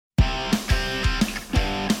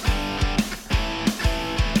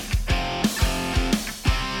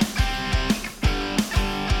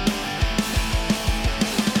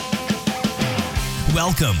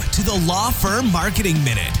Welcome to the Law Firm Marketing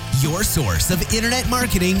Minute, your source of internet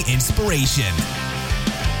marketing inspiration.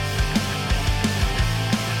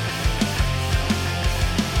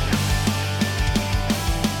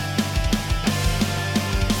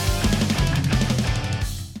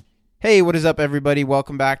 Hey, what is up, everybody?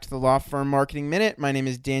 Welcome back to the Law Firm Marketing Minute. My name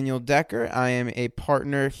is Daniel Decker. I am a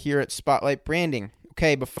partner here at Spotlight Branding.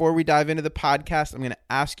 Okay, before we dive into the podcast, I'm going to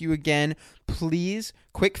ask you again, please,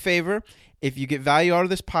 quick favor, if you get value out of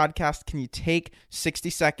this podcast, can you take 60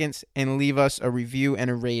 seconds and leave us a review and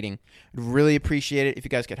a rating? I'd really appreciate it if you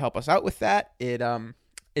guys could help us out with that.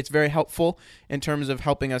 It's very helpful in terms of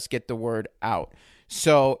helping us get the word out.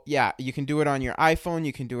 So yeah, you can do it on your iPhone,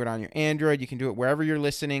 you can do it on your Android, you can do it wherever you're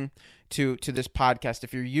listening to this podcast.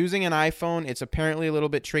 If you're using an iPhone, it's apparently a little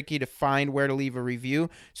bit tricky to find where to leave a review.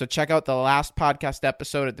 So check out the last podcast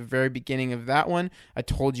episode at the very beginning of that one. I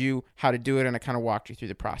told you how to do it and I kind of walked you through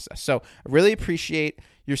the process. So I really appreciate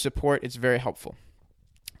your support. It's very helpful.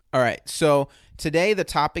 All right, so today the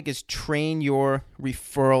topic is train your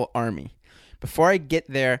referral army. Before I get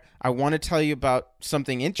there, I want to tell you about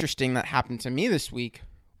something interesting that happened to me this week,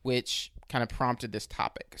 which kind of prompted this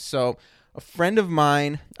topic. So a friend of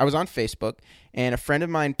mine, I was on Facebook, and a friend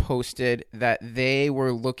of mine posted that they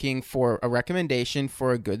were looking for a recommendation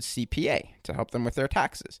for a good CPA to help them with their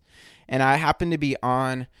taxes. And I happened to be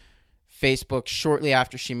on Facebook shortly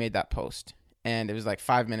after she made that post. And it was like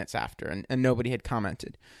 5 minutes after, and nobody had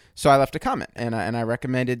commented. So I left a comment, and I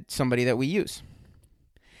recommended somebody that we use.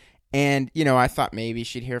 And, you know, I thought maybe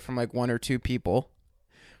she'd hear from like one or two people.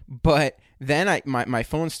 But then my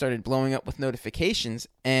phone started blowing up with notifications,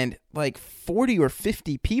 and like 40 or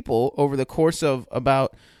 50 people over the course of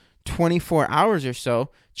about 24 hours or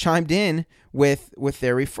so chimed in with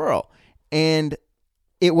their referral. And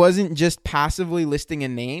it wasn't just passively listing a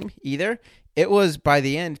name either. It was, by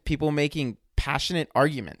the end, people making passionate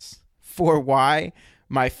arguments for why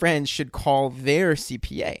my friends should call their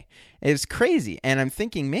CPA. It's crazy. And I'm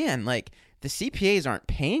thinking, man, like the CPAs aren't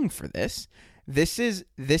paying for this.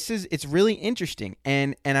 It's really interesting.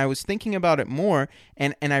 And I was thinking about it more,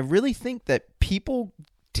 and I really think that people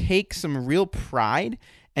take some real pride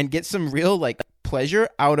and get some real like pleasure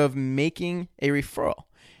out of making a referral.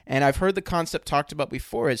 And I've heard the concept talked about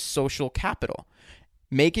before as social capital.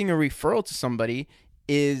 Making a referral to somebody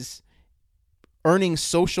is earning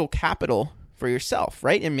social capital for yourself,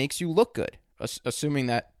 right? It makes you look good, assuming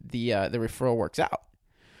that the referral works out,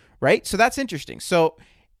 right? So that's interesting. So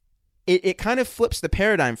it kind of flips the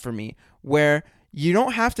paradigm for me, where you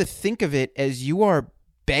don't have to think of it as you are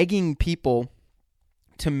begging people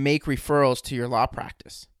to make referrals to your law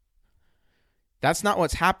practice. That's not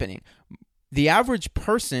what's happening. The average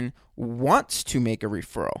person wants to make a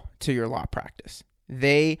referral to your law practice.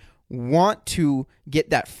 They want to get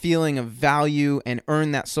that feeling of value and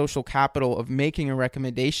earn that social capital of making a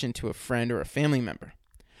recommendation to a friend or a family member.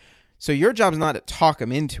 So your job is not to talk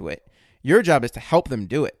them into it. Your job is to help them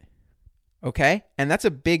do it. Okay? And that's a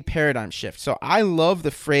big paradigm shift. So I love the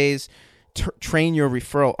phrase, train your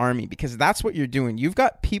referral army, because that's what you're doing. You've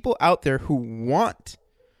got people out there who want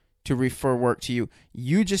to refer work to you.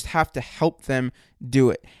 You just have to help them do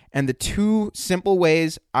it. And the two simple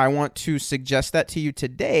ways I want to suggest that to you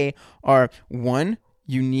today are, one,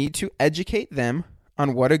 you need to educate them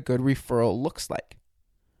on what a good referral looks like.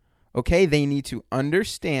 Okay? They need to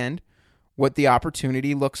understand what the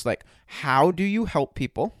opportunity looks like. How do you help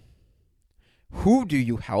people? Who do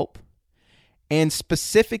you help? And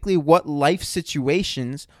specifically, what life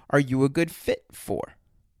situations are you a good fit for?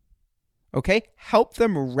 Okay? Help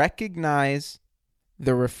them recognize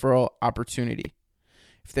the referral opportunity.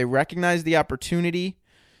 If they recognize the opportunity,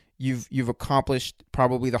 you've accomplished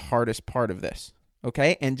probably the hardest part of this.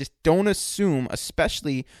 Okay? And just don't assume,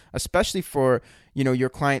 especially for, you know, your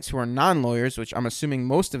clients who are non-lawyers, which I'm assuming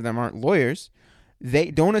most of them aren't lawyers.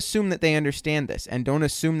 They don't assume that they understand this, and don't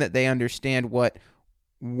assume that they understand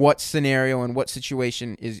what scenario and what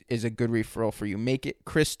situation is a good referral for you. Make it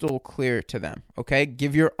crystal clear to them, okay?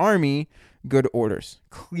 Give your army good orders,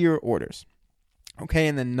 clear orders, okay?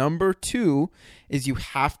 And then number two is you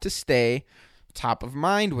have to stay top of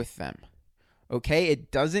mind with them, okay?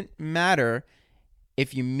 It doesn't matter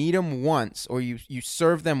if you meet them once or you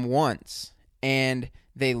serve them once and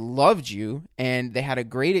they loved you and they had a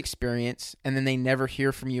great experience, and then they never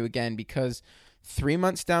hear from you again, because 3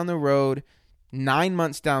 months down the road, 9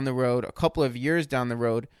 months down the road, a couple of years down the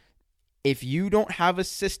road, if you don't have a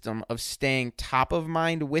system of staying top of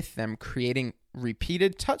mind with them, creating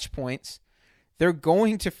repeated touch points, they're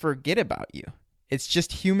going to forget about you. It's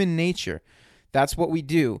just human nature. That's what we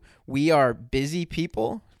do. We are busy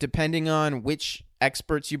people, depending on which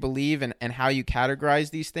experts you believe and how you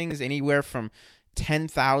categorize these things, anywhere from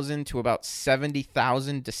 10,000 to about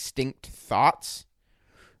 70,000 distinct thoughts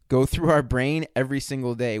go through our brain every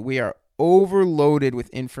single day. We are overloaded with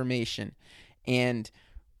information, and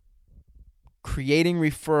creating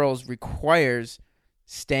referrals requires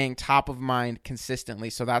staying top of mind consistently.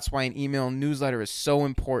 So that's why an email newsletter is so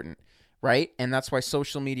important, right? And that's why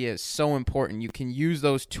social media is so important. You can use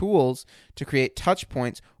those tools to create touch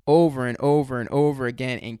points over and over and over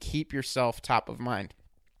again and keep yourself top of mind.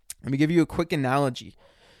 Let me give you a quick analogy.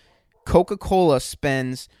 Coca-Cola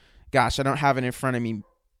spends, I don't have it in front of me,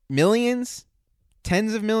 millions,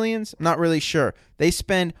 tens of millions, I'm not really sure. They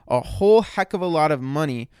spend a whole heck of a lot of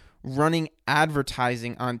money running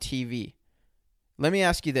advertising on TV. Let me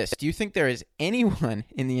ask you this. Do you think there is anyone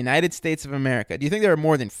in the United States of America, do you think there are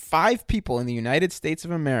more than 5 people in the United States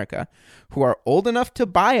of America who are old enough to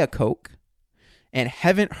buy a Coke and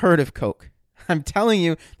haven't heard of Coke? I'm telling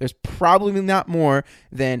you, there's probably not more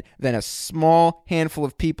than a small handful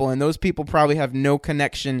of people, and those people probably have no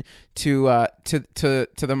connection to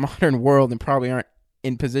the modern world and probably aren't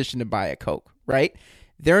in position to buy a Coke, right?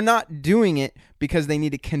 They're not doing it because they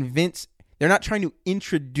need to convince. They're not trying to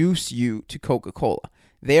introduce you to Coca-Cola.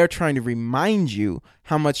 They are trying to remind you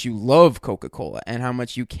how much you love Coca-Cola and how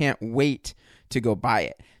much you can't wait to go buy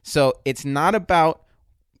it. So it's not about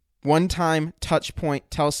one-time touch point,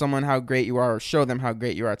 tell someone how great you are or show them how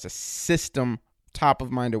great you are. It's a system,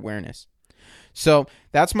 top-of-mind awareness. So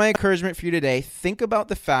that's my encouragement for you today. Think about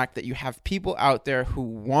the fact that you have people out there who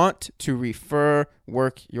want to refer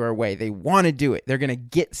work your way. They want to do it. They're going to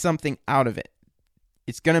get something out of it.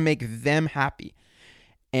 It's going to make them happy.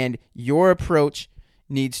 And your approach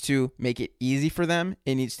needs to make it easy for them.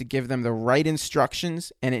 It needs to give them the right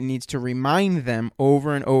instructions, and it needs to remind them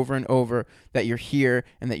over and over and over that you're here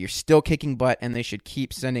and that you're still kicking butt and they should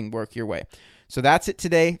keep sending work your way. So that's it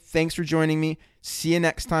today. Thanks for joining me. See you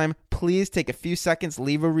next time. Please take a few seconds,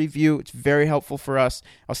 leave a review. It's very helpful for us.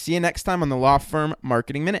 I'll see you next time on the Law Firm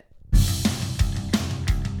Marketing Minute.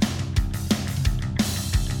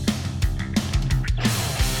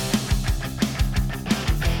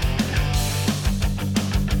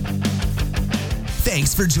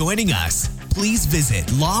 Thanks for joining us. Please visit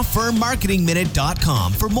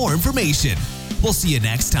lawfirmmarketingminute.com for more information. We'll see you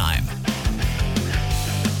next time.